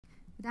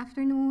Good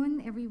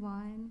afternoon,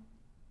 everyone.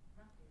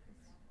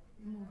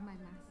 Remove my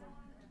mask.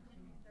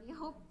 I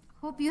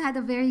hope you had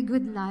a very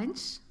good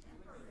lunch.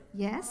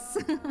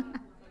 Yes.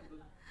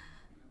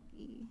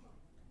 Okay.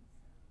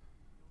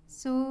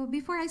 So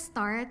before I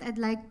start, I'd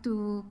like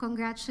to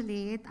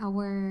congratulate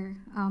our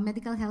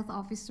medical health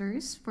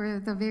officers for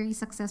the very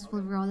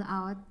successful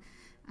rollout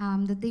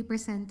that they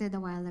presented a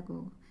while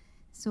ago.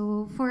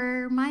 So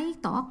for my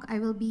talk, I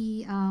will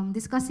be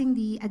discussing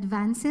the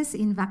advances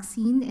in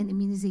vaccine and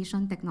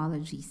immunization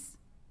technologies.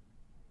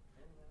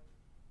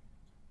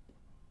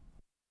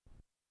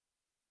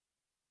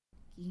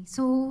 Okay,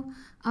 so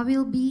I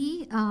will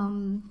be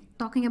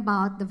talking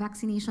about the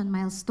vaccination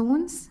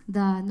milestones,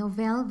 the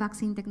novel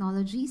vaccine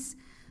technologies,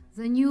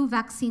 the new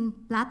vaccine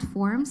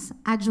platforms,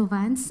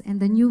 adjuvants, and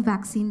the new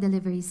vaccine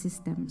delivery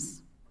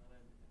systems.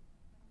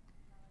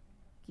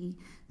 Okay,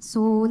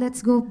 so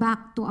let's go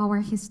back to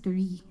our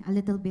history a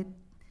little bit.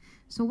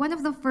 So one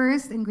of the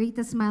first and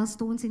greatest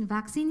milestones in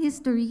vaccine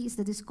history is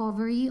the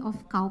discovery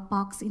of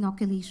cowpox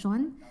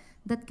inoculation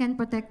that can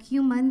protect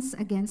humans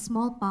against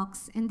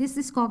smallpox, and this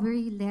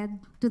discovery led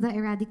to the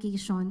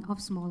eradication of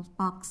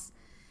smallpox.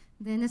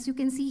 Then, as you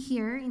can see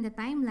here in the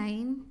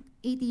timeline,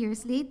 80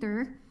 years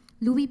later,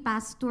 Louis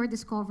Pasteur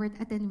discovered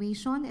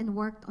attenuation and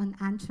worked on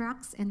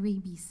anthrax and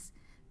rabies.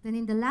 Then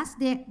in the last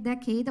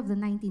decade of the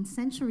 19th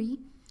century,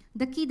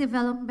 the key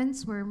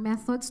developments were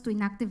methods to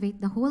inactivate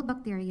the whole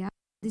bacteria,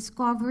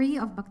 discovery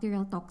of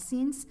bacterial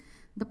toxins,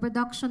 the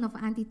production of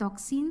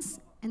antitoxins,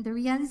 and the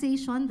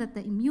realization that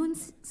the immune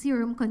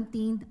serum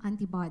contained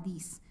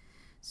antibodies.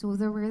 So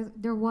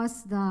there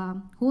was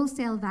the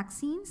wholesale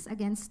vaccines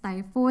against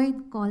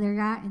typhoid,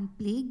 cholera, and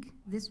plague.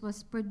 This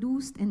was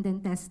produced and then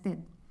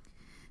tested.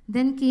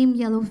 Then came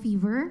yellow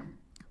fever,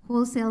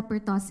 wholesale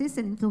pertussis,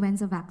 and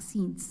influenza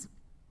vaccines.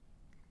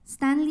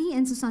 Stanley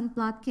and Susan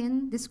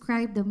Plotkin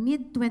described the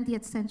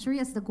mid-20th century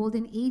as the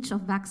golden age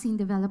of vaccine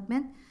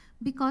development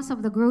because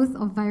of the growth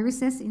of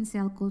viruses in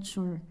cell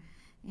culture.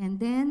 And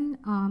then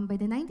by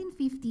the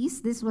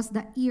 1950s, this was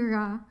the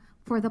era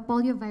for the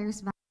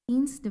poliovirus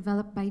vaccines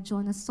developed by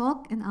Jonas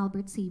Salk and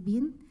Albert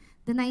Sabin.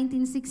 The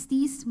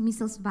 1960s,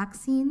 measles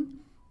vaccine.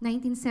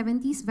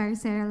 1970s,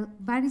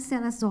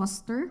 varicella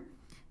zoster.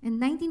 In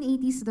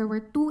 1980s, there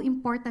were two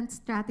important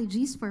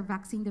strategies for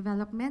vaccine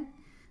development: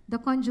 the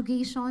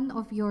conjugation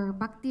of your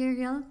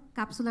bacterial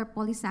capsular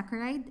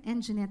polysaccharide and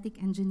genetic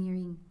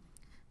engineering.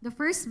 The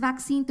first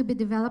vaccine to be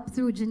developed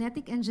through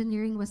genetic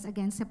engineering was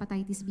against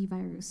hepatitis B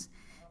virus.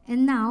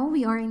 And now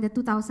we are in the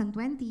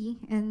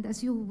 2020, and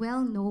as you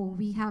well know,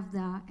 we have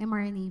the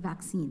mRNA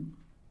vaccine.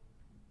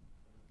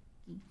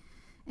 Okay.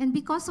 And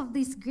because of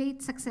these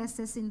great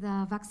successes in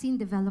the vaccine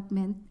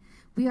development,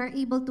 we are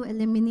able to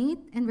eliminate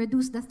and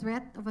reduce the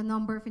threat of a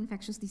number of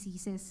infectious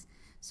diseases.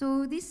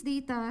 So this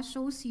data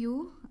shows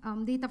you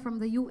data from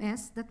the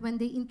US that when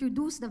they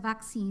introduced the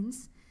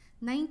vaccines,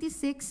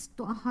 96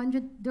 to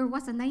 100, there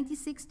was a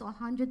 96 to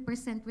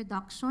 100%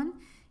 reduction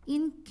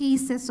in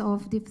cases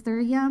of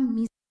diphtheria,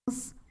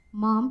 measles,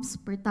 mumps,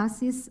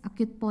 pertussis,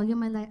 acute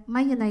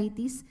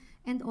poliomyelitis,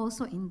 and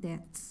also in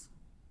deaths.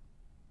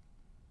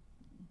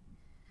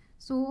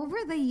 So over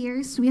the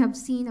years, we have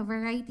seen a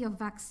variety of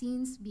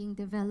vaccines being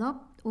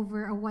developed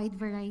over a wide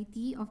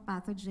variety of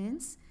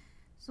pathogens.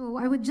 So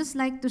I would just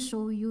like to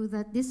show you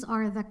that these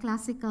are the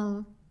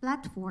classical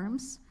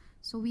platforms.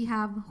 So we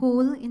have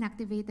whole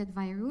inactivated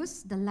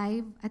virus, the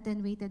live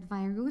attenuated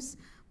virus,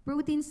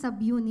 protein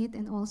subunit,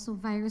 and also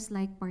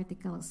virus-like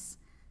particles.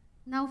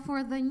 Now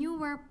for the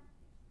newer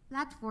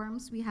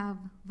platforms, we have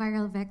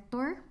viral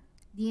vector,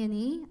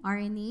 DNA,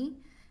 RNA,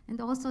 and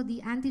also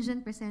the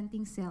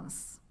antigen-presenting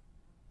cells.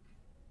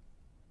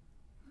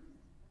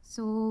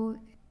 So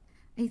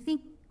I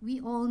think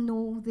we all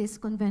know these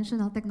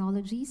conventional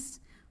technologies.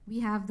 We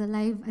have the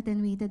live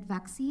attenuated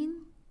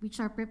vaccine,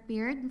 which are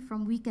prepared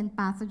from weakened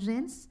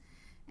pathogens,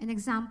 and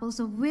examples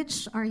of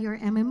which are your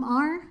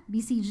MMR,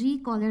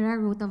 BCG, cholera,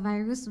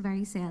 rotavirus,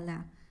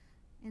 varicella.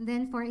 And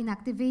then for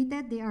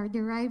inactivated, they are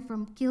derived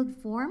from killed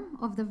form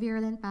of the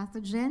virulent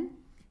pathogen.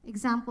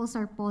 Examples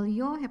are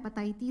polio,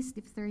 hepatitis,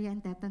 diphtheria,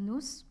 and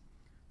tetanus.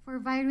 For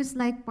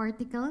virus-like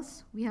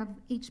particles, we have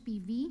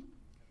HPV,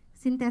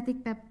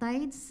 synthetic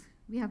peptides,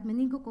 we have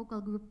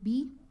meningococcal group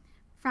B,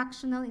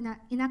 fractional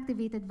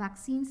inactivated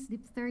vaccines,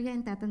 diphtheria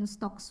and tetanus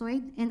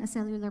toxoid, and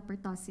acellular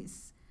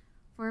pertussis.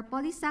 For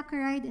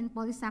polysaccharide and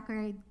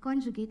polysaccharide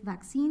conjugate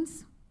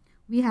vaccines,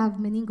 we have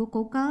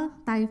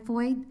meningococcal,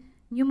 typhoid,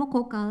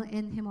 pneumococcal,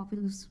 and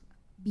Haemophilus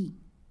B.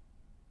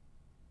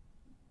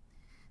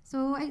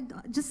 So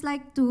I'd just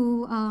like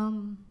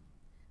to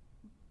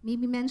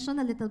maybe mention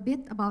a little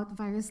bit about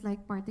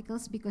virus-like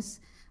particles because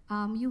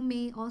you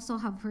may also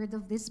have heard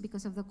of this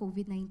because of the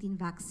COVID-19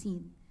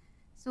 vaccine.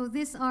 So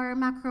these are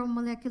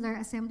macromolecular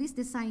assemblies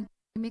designed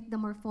to mimic the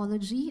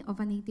morphology of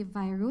a native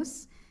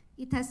virus.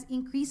 It has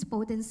increased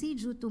potency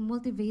due to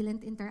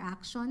multivalent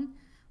interaction,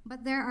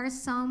 but there are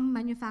some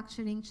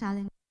manufacturing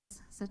challenges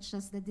such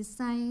as the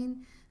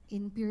design,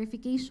 in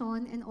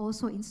purification, and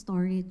also in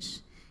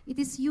storage. It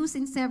is used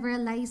in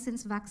several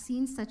licensed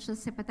vaccines such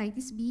as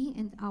hepatitis B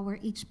and our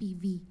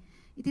HPV.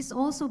 It is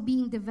also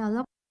being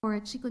developed for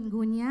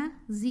chikungunya,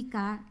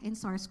 Zika, and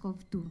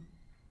SARS-CoV-2.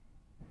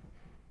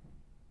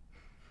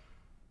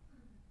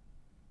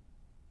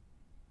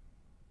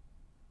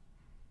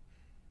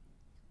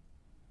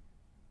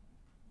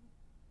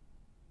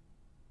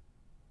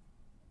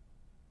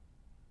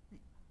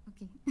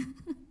 Okay.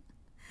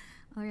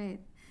 All right.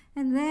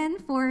 And then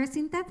for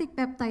synthetic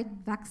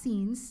peptide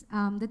vaccines,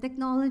 the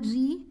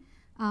technology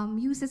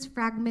uses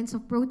fragments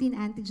of protein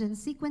antigen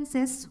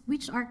sequences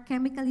which are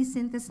chemically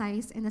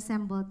synthesized and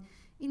assembled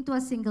into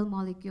a single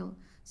molecule.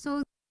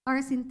 So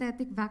are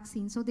synthetic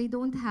vaccines, so they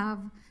don't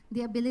have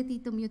the ability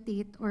to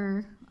mutate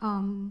or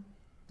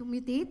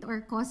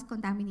cause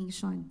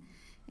contamination.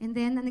 And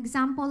then an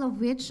example of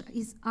which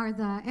are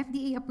the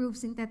FDA-approved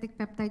synthetic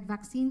peptide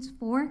vaccines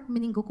for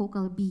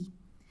meningococcal B.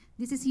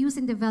 This is used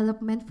in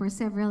development for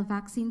several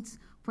vaccines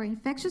for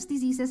infectious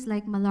diseases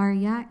like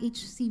malaria,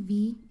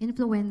 HCV,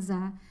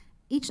 influenza,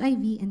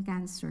 HIV, and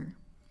cancer.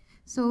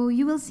 So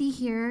you will see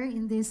here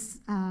in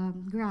this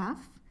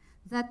graph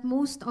that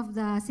most of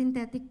the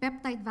synthetic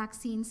peptide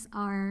vaccines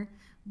are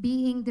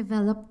being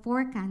developed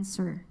for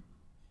cancer.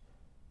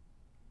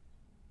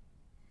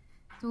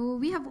 So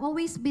we have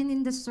always been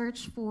in the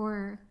search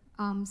for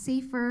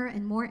safer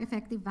and more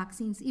effective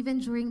vaccines, even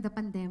during the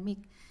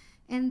pandemic.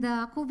 And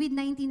the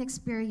COVID-19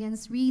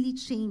 experience really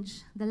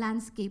changed the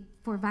landscape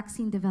for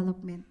vaccine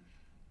development.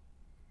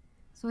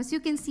 So as you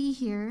can see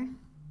here,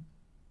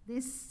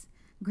 this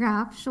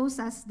graph shows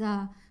us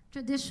the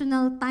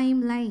traditional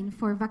timeline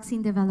for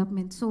vaccine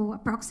development. So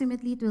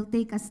approximately it will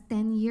take us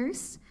 10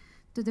 years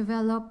to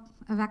develop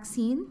a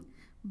vaccine,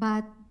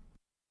 but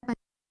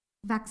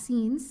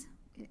vaccines,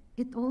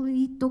 it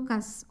only took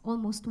us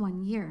almost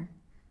 1 year.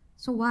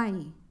 So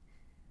why?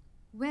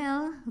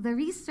 Well, the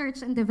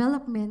research and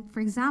development, for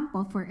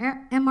example, for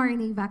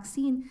mRNA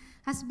vaccine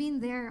has been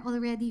there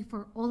already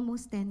for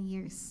almost 10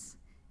 years.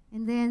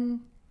 And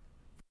then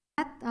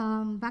that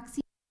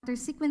vaccine after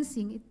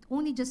sequencing, it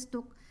only just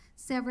took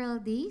several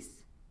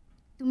days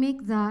to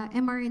make the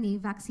mRNA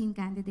vaccine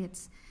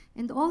candidates.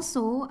 And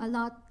also, a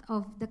lot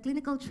of the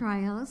clinical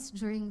trials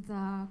during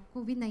the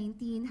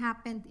COVID-19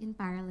 happened in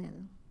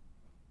parallel.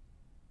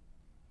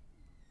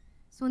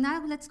 So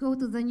now let's go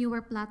to the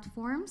newer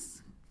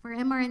platforms. For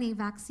mRNA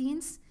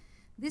vaccines,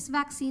 these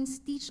vaccines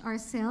teach our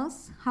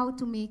cells how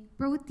to make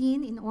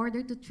protein in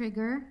order to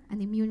trigger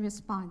an immune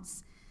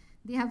response.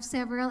 They have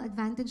several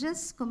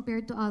advantages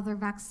compared to other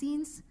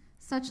vaccines,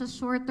 such as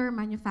shorter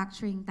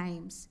manufacturing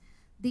times.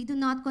 They do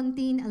not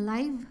contain a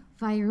live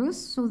virus,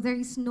 so there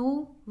is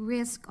no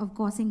risk of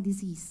causing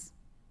disease.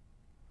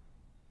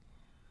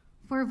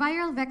 For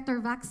viral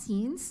vector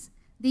vaccines,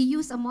 they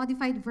use a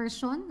modified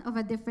version of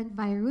a different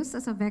virus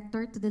as a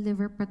vector to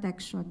deliver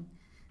protection.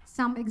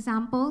 Some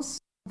examples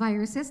of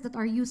viruses that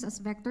are used as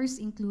vectors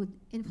include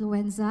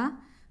influenza,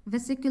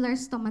 vesicular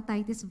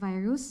stomatitis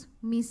virus,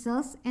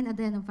 measles, and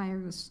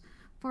adenovirus.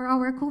 For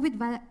our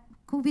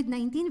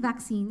COVID-19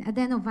 vaccine,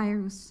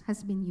 adenovirus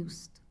has been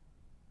used.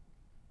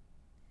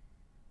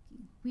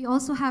 We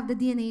also have the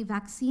DNA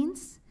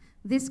vaccines.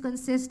 This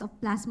consists of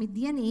plasmid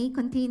DNA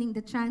containing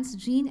the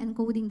transgene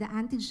encoding the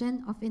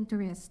antigen of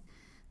interest.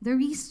 The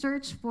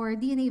research for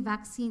DNA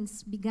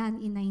vaccines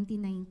began in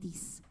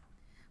 1990s.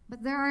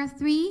 But there are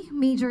three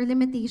major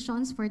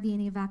limitations for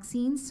DNA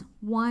vaccines.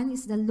 One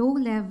is the low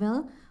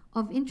level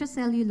of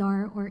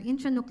intracellular or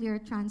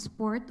intranuclear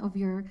transport of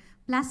your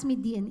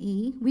plasmid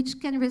DNA, which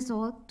can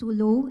result to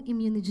low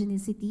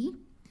immunogenicity.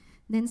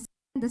 Then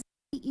the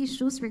safety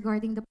issues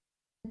regarding the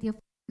possibility of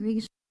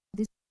integration of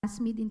this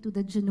plasmid into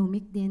the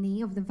genomic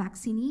DNA of the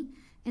vaccinee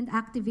and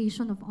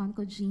activation of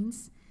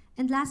oncogenes.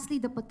 And lastly,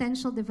 the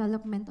potential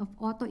development of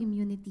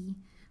autoimmunity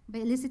by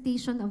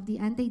elicitation of the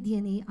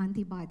anti-DNA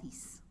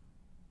antibodies.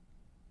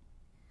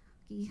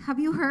 Okay. Have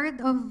you heard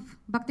of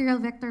bacterial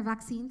vector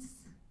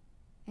vaccines?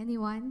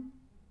 Anyone?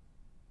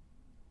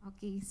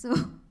 Okay,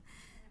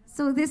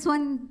 so this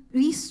one,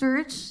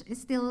 research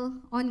is still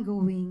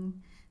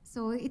ongoing.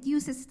 So it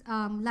uses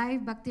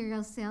live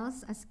bacterial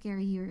cells as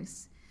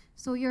carriers.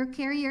 So your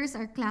carriers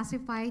are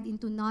classified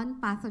into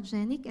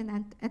non-pathogenic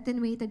and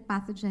attenuated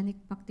pathogenic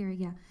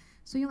bacteria.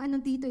 So yung ano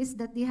dito is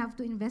that they have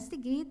to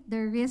investigate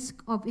the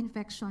risk of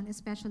infection,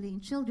 especially in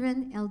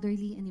children,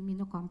 elderly, and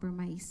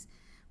immunocompromised.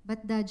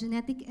 But the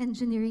genetic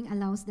engineering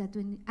allows that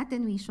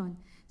attenuation.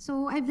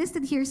 So I've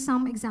listed here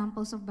some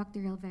examples of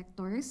bacterial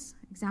vectors.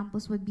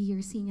 Examples would be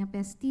Yersinia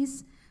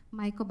pestis,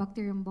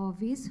 Mycobacterium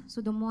bovis,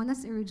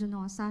 Pseudomonas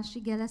aeruginosa,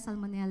 Shigella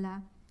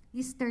salmonella,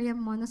 Listeria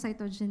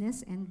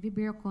monocytogenes, and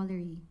Vibrio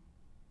cholerae.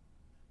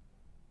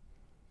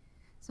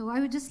 So I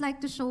would just like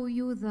to show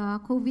you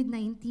the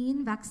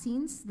COVID-19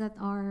 vaccines that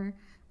are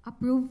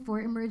approved for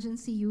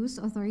emergency use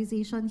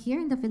authorization here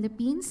in the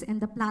Philippines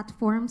and the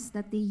platforms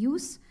that they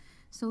use.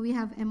 So we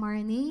have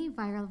mRNA,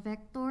 viral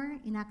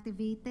vector,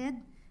 inactivated,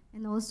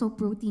 and also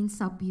protein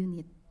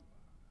subunit.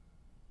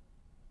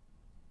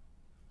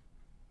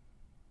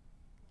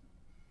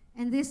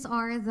 And these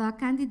are the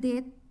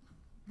candidate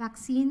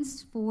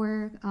vaccines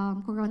for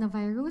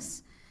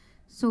coronavirus.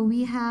 So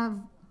we have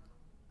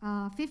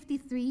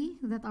 53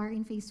 that are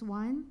in phase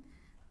 1,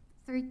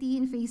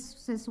 13,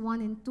 phases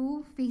 1 and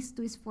 2, phase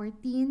 2 is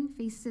 14,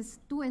 phases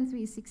 2 and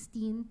 3 is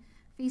 16,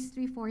 phase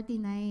 3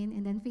 49,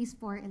 and then phase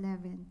 4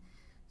 11.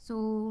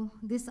 So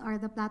these are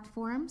the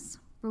platforms: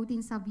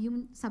 protein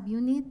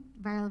subunit,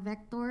 viral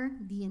vector,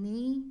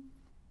 DNA,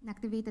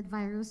 inactivated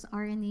virus,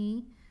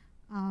 RNA,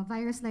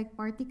 virus-like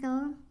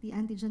particle, the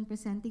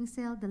antigen-presenting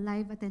cell, the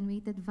live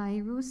attenuated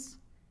virus.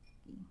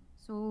 Okay.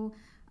 So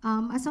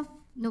as of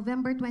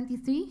November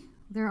 23,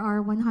 there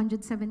are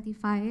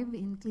 175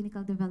 in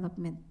clinical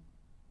development.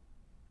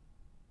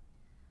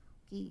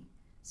 Okay.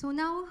 So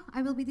now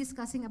I will be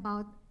discussing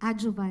about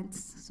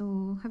adjuvants.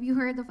 So have you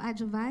heard of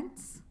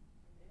adjuvants?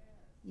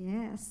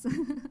 Yes.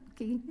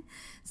 Okay.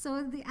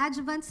 So the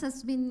adjuvants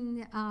has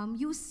been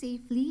used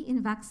safely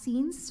in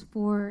vaccines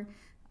for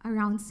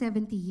around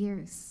 70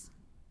 years.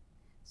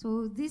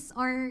 So these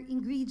are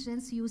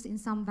ingredients used in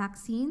some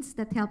vaccines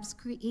that helps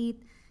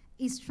create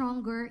a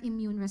stronger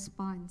immune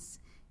response.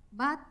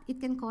 But it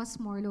can cause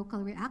more local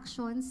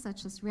reactions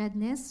such as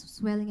redness,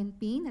 swelling, and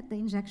pain at the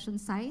injection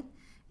site,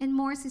 and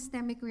more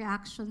systemic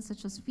reactions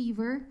such as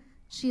fever,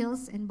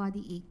 chills, and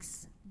body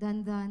aches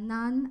than the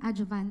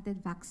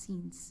non-adjuvanted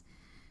vaccines.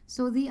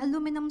 So the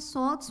aluminum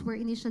salts were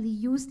initially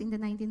used in the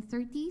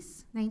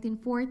 1930s,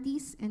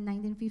 1940s, and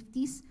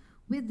 1950s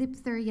with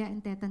diphtheria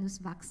and tetanus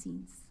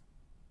vaccines.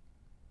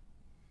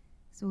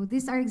 So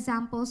these are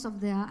examples of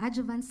the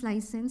adjuvants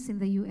license in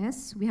the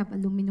US. We have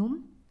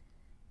aluminum.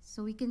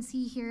 So we can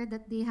see here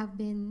that they have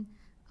been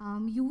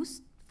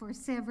used for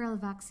several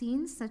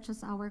vaccines, such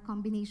as our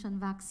combination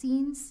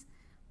vaccines,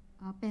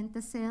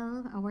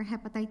 Pentacell, our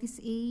hepatitis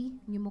A,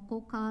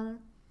 pneumococcal,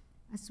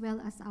 as well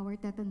as our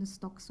tetanus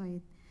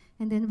toxoid.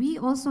 And then we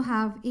also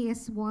have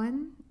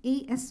ASO1,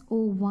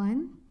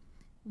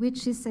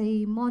 which is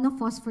a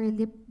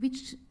monophospholipid,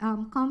 which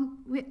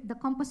the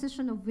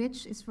composition of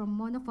which is from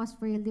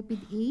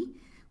monophospholipid A,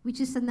 which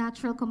is a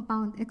natural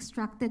compound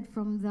extracted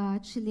from the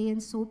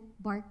Chilean soap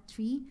bark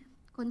tree,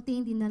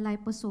 contained in a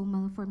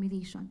liposomal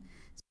formulation.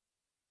 So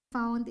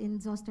found in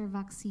zoster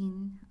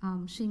vaccine,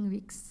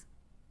 Shingrix,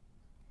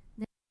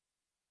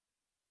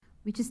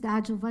 which is the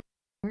adjuvant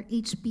or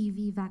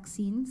HPV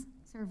vaccines,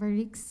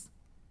 Cervarix.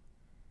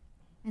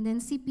 And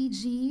then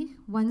CpG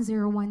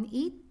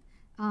 1018,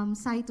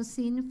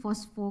 cytosine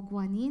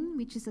phosphoguanine,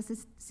 which is a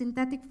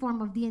synthetic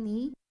form of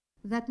DNA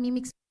that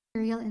mimics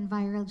bacterial and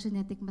viral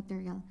genetic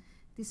material.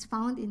 It is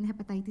found in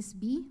hepatitis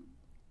B.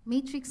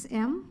 Matrix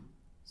M,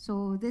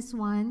 so this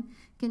one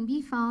can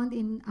be found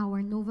in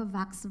our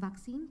Novavax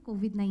vaccine,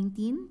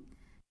 COVID-19.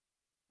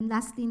 And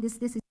lastly, in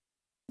this list is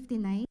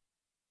 59,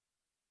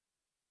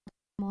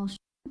 emulsion,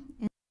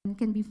 and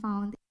can be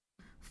found in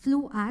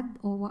Fluad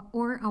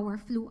or our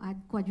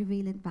Fluad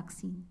quadrivalent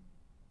vaccine.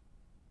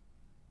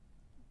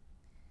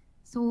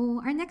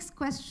 So our next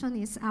question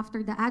is,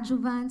 after the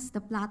adjuvants, the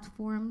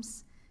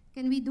platforms,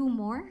 can we do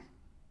more?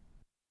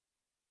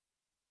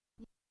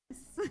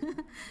 Yes.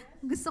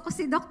 Gusto ko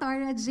si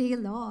Dr. J.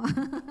 Lo.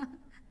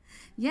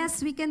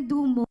 Yes, we can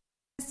do more.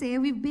 Kasi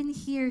we've been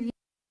hearing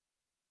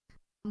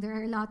there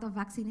are a lot of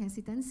vaccine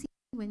hesitancy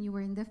when you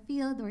were in the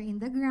field or in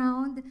the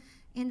ground,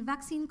 and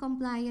vaccine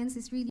compliance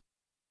is really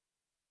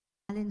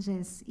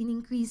challenges in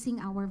increasing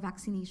our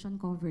vaccination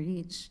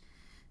coverage.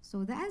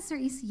 So the answer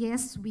is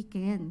yes, we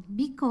can,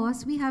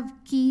 because we have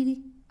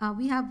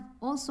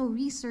also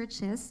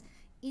researches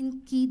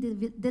in key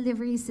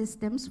delivery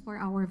systems for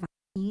our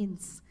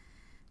vaccines.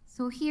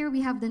 So here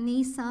we have the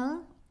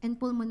nasal and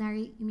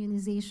pulmonary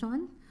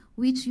immunization,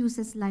 which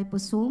uses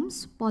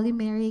liposomes,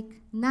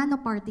 polymeric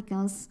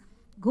nanoparticles,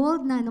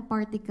 gold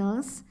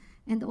nanoparticles,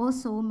 and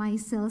also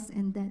micelles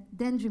and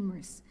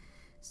dendrimers.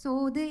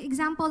 So the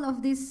example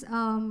of this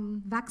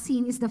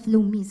vaccine is the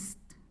flu mist,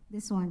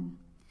 this one.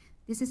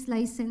 This is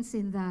licensed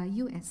in the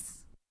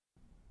US.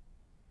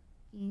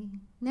 Okay.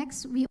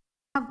 Next, we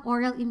have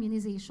oral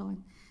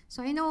immunization.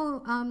 So I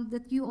know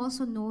that you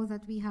also know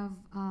that we have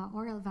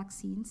oral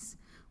vaccines.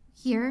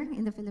 Here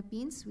in the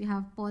Philippines, we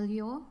have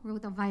polio,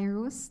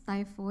 rotavirus,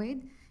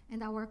 typhoid,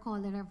 and our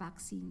cholera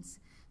vaccines.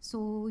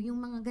 So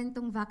yung mga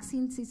ganitong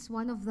vaccines is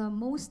one of the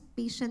most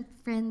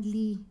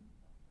patient-friendly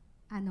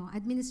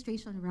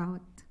administration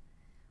route.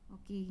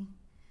 Okay.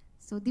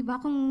 So di ba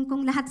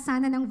kung lahat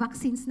sana ng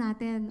vaccines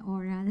natin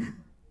oral.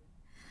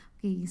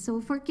 Okay, so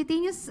for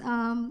cutaneous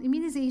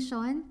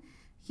immunization,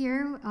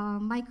 here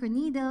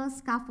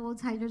microneedles,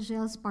 scaffolds,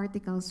 hydrogels,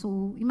 particles.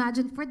 So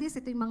imagine for this,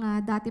 ito yung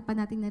mga dati pa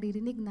nating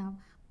naririnig na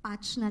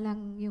patch na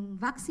lang yung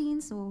vaccine,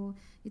 so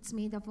it's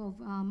made up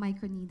of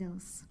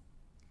microneedles.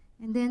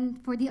 And then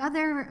for the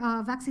other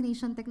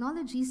vaccination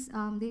technologies,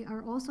 they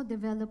are also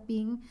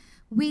developing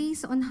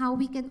ways on how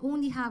we can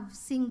only have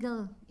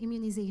single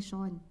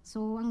immunization.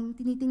 So ang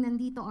tinitingnan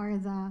dito are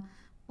the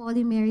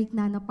polymeric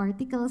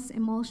nanoparticles,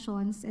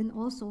 emulsions, and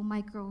also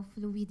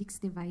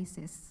microfluidics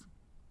devices.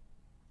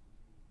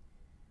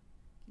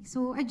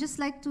 So I'd just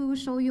like to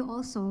show you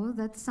also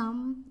that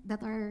some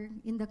that are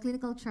in the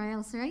clinical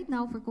trials right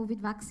now for COVID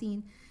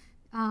vaccine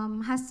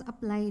has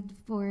applied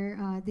for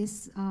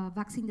this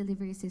vaccine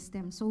delivery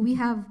system. So we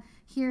have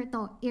here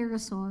the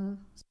aerosol.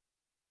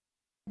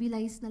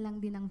 nebulize na lang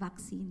din ang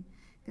vaccine.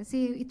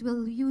 Kasi it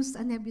will use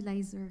a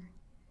nebulizer.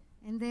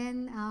 And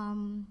then,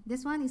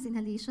 this one is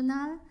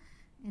inhalational,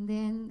 and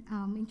then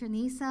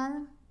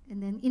intranasal,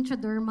 and then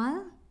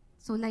intradermal.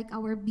 So like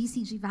our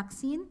BCG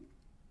vaccine,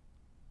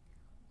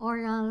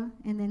 oral,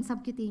 and then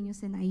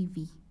subcutaneous and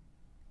IV.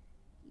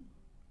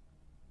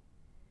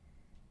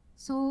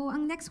 So,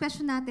 ang next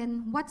question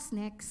natin, what's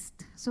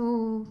next?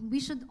 So,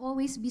 we should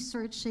always be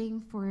searching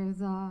for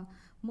the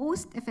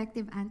most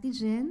effective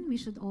antigen. We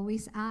should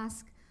always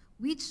ask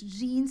which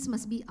genes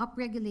must be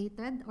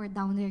upregulated or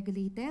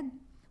downregulated.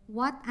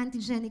 What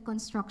antigenic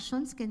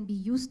constructions can be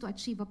used to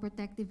achieve a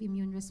protective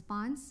immune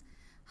response?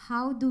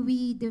 How do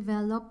we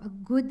develop a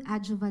good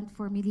adjuvant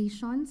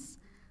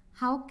formulations?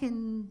 How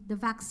can the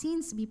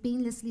vaccines be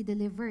painlessly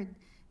delivered?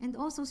 And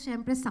also,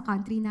 syempre, sa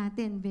country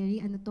natin,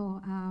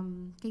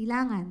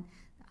 kailangan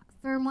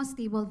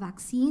thermostable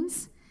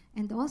vaccines.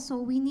 And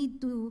also, we need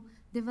to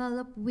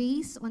develop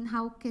ways on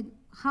how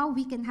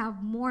we can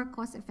have more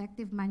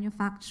cost-effective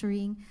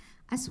manufacturing,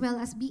 as well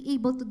as be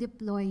able to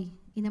deploy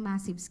in a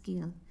massive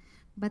scale.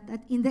 But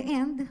in the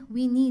end,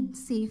 we need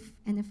safe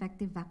and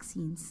effective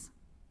vaccines.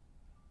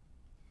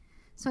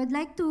 So I'd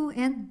like to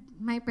end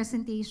my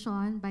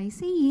presentation by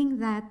saying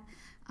that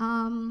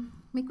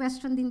may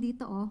question din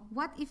dito,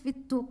 what if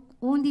it took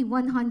only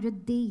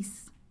 100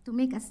 days to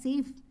make a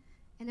safe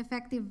and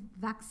effective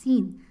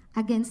vaccine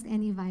against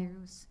any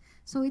virus?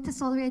 So it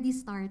has already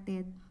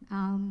started.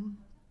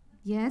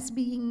 Yes,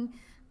 being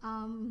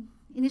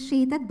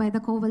initiated by the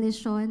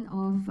Coalition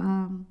of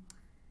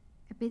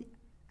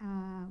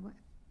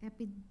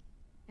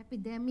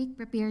Epidemic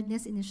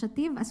Preparedness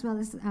Initiative, as well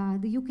as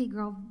the UK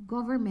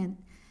government.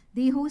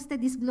 They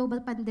hosted this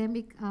global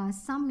pandemic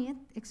summit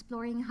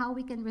exploring how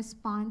we can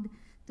respond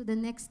to the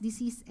next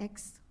disease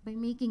X by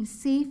making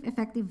safe,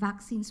 effective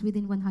vaccines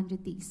within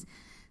 100 days.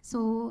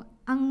 So,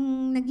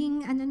 ang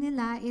naging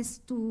nila is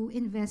to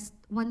invest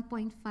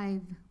 $1.5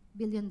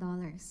 billion.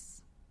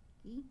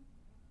 Okay?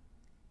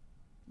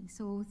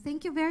 So,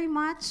 thank you very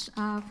much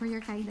for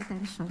your kind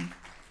attention.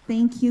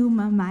 Thank you,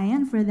 Ma'am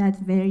Mayan, for that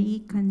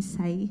very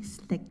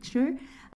concise lecture.